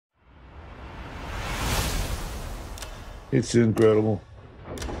It's incredible.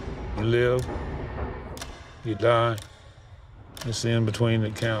 You live, you die. It's the in-between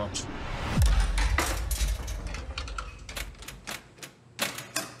that counts.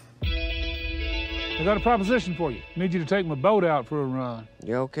 I got a proposition for you. Need you to take my boat out for a run.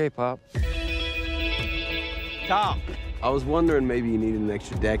 Yeah, okay, Pop. Tom, I was wondering maybe you needed an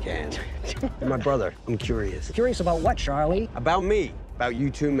extra deckhand. You're my brother. I'm curious. Curious about what, Charlie? About me. About you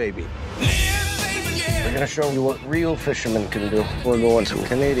too, maybe. We're gonna show you what real fishermen can do. We're going to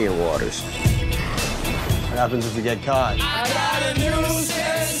Canadian waters. What happens if we get caught? I got a new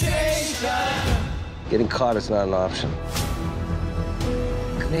sensation. Getting caught is not an option.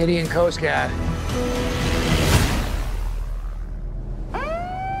 Canadian Coast Guard.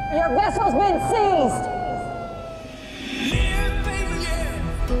 Your vessel's been seized.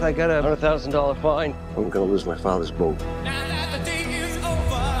 I got a $100,000 fine. I'm gonna lose my father's boat.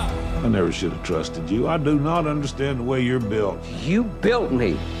 I never should have trusted you. I do not understand the way you're built. You built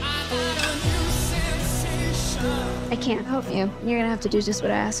me. I can't help you. You're gonna have to do just what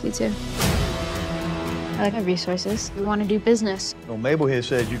I ask you to. I like my resources. We want to do business. Well, Mabel here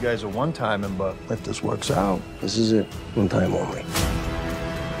said you guys are one-timing, but if this works out... This is it. One time only.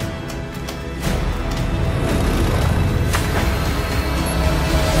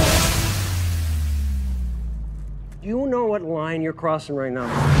 Do you know what line you're crossing right now?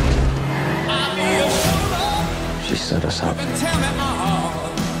 She set us up.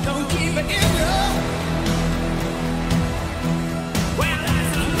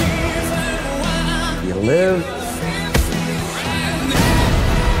 You live.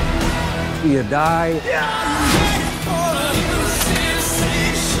 You die.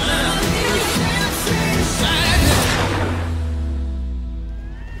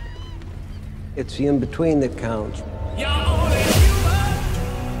 It's the in-between that counts.